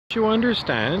You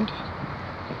understand?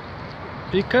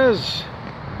 Because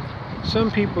some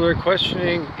people are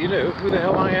questioning, who the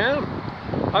hell I am.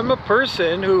 I'm a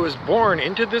person who was born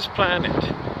into this planet,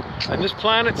 and this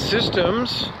planet's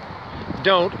systems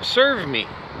don't serve me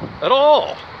at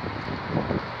all.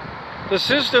 The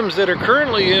systems that are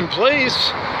currently in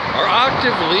place are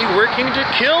actively working to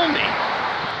kill me.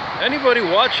 Anybody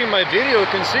watching my video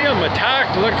can see I'm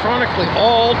attacked electronically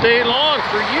all day long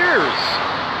for years.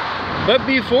 But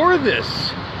before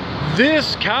this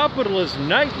capitalist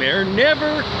nightmare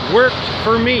never worked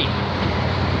for me.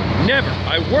 Never.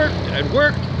 I worked and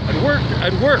worked and worked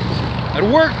and worked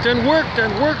and worked and worked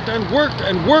and worked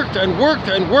and worked and worked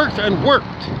and worked and worked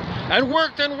and worked and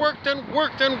worked and worked and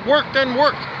worked and worked and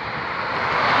worked.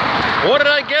 What did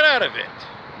I get out of it?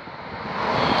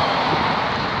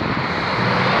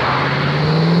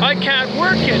 I can't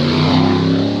work it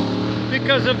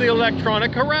because of the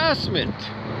electronic harassment.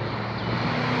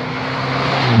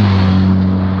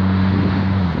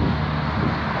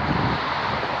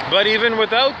 But even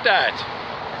without that,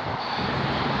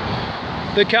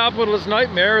 the capitalist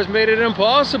nightmare has made it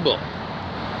impossible.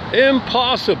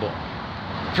 Impossible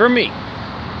for me.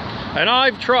 And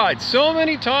I've tried so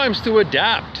many times to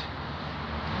adapt,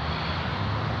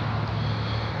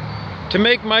 to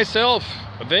make myself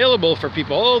available for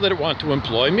people that want to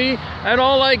employ me, and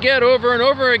all I get over and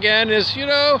over again is,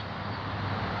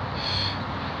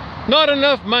 not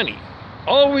enough money.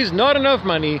 Always not enough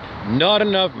money, not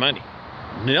enough money.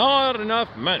 Not enough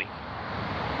money.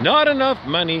 Not enough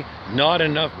money, not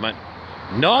enough money.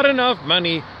 Not enough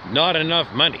money, not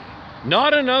enough money.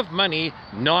 Not enough money,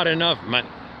 not enough money.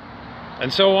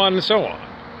 And so on and so on.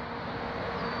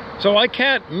 So I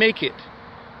can't make it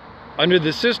under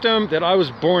the system that I was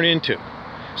born into.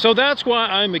 So that's why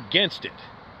I'm against it.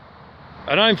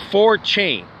 And I'm for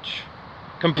change.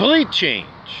 Complete change.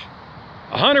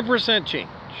 100% change.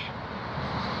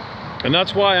 And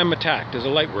that's why I'm attacked as a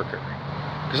light worker.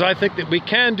 Because I think that we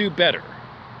can do better.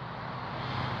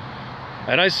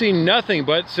 And I see nothing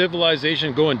but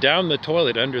civilization going down the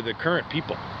toilet under the current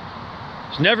people.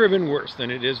 It's never been worse than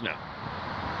it is now.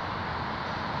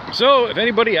 So if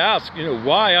anybody asks,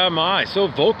 why am I so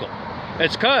vocal?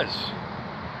 It's because.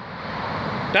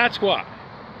 That's why.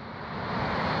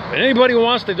 And anybody who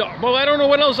wants to, well, I don't know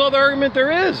what else other argument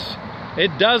there is.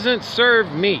 It doesn't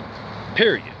serve me,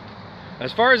 period.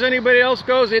 As far as anybody else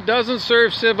goes, it doesn't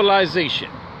serve civilization.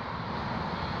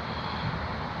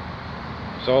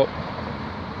 So,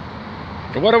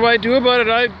 what do I do about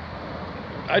it?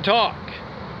 I talk,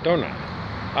 don't I?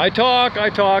 I talk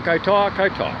about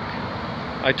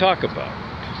it.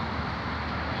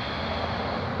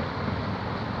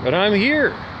 But I'm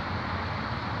here.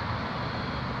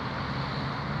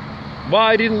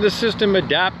 Why didn't the system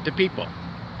adapt to people?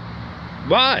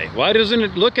 Why? Why doesn't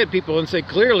it look at people and say,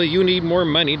 clearly you need more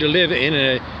money to live in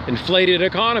an inflated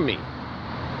economy?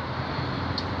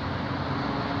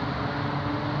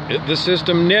 The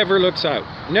system never looks out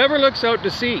to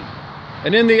see.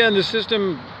 And in the end, the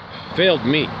system failed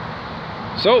me.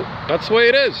 So that's the way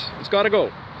it is. It's got to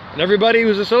go. And everybody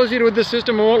who's associated with the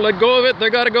system and won't let go of it, they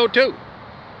got to go too.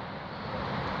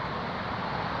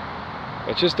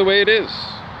 That's just the way it is.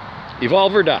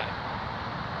 Evolve or die.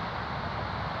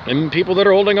 And people that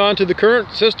are holding on to the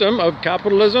current system of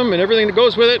capitalism and everything that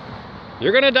goes with it,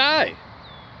 you're going to die.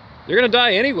 You're going to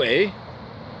die anyway.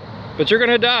 But you're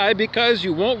going to die because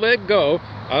you won't let go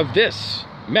of this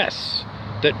mess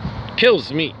that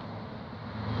kills me.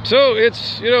 So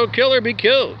it's, kill or be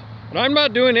killed. And I'm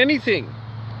not doing anything.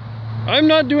 I'm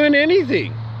not doing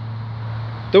anything.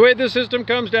 The way the system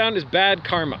comes down is bad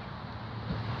karma.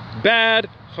 Bad,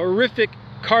 horrific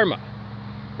karma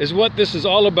is what this is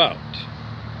all about.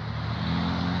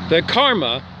 The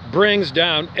karma brings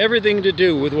down everything to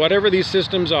do with whatever these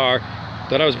systems are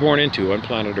that I was born into on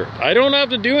planet Earth. I don't have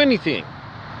to do anything.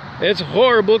 It's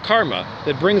horrible karma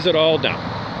that brings it all down.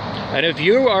 And if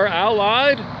you are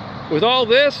allied with all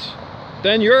this,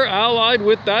 then you're allied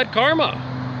with that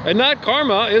karma. And that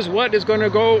karma is what is going to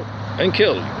go and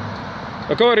kill you,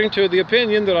 according to the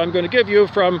opinion that I'm going to give you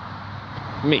from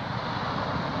me.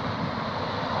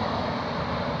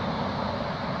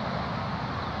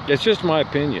 It's just my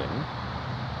opinion.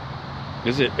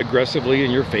 Is it aggressively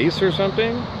in your face or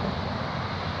something?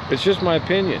 It's just my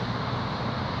opinion.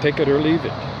 Take it or leave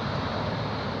it.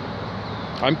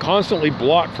 I'm constantly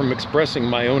blocked from expressing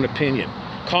my own opinion,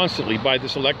 constantly, by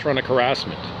this electronic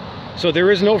harassment. So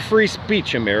there is no free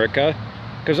speech, America,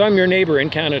 because I'm your neighbor in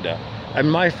Canada, and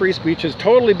my free speech is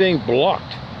totally being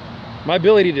blocked. My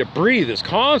ability to breathe is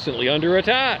constantly under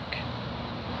attack.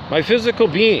 My physical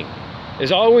being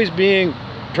is always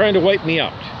trying to wipe me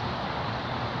out.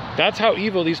 That's how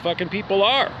evil these fucking people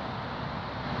are.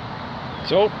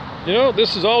 So, you know,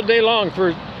 this is all day long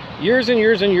for years and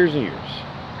years and years and years.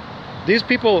 These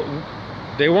people,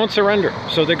 they won't surrender,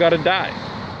 so they gotta die.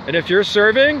 And if you're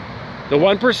serving the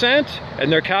 1%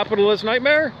 and their capitalist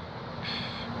nightmare,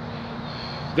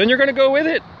 then you're gonna go with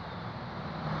it.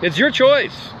 It's your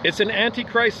choice. It's an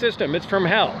antichrist system. It's from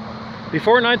hell.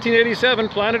 Before 1987,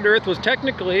 planet Earth was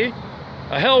technically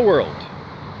a hell world.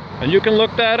 And you can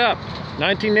look that up.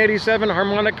 1987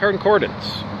 Harmonic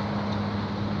Concordance.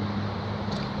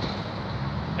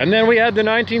 And then we had the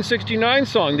 1969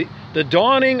 song, the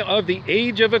dawning of the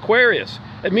age of Aquarius.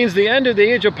 It means the end of the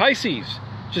age of Pisces,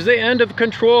 which is the end of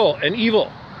control and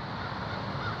evil.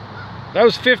 That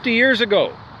was 50 years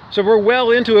ago. So we're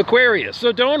well into Aquarius.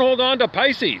 So don't hold on to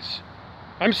Pisces.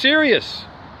 I'm serious.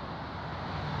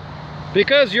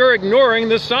 Because you're ignoring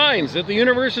the signs that the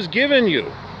universe has given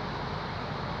you.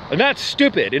 And that's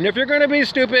stupid. And if you're going to be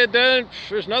stupid, then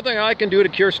there's nothing I can do to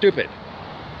cure stupid.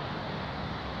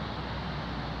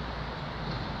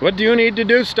 What do you need to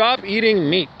do? Stop eating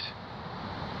meat.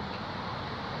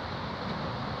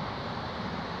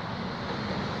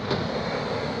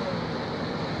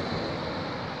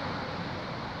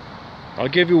 I'll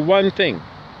give you one thing.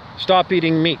 Stop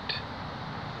eating meat.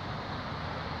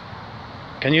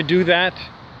 Can you do that?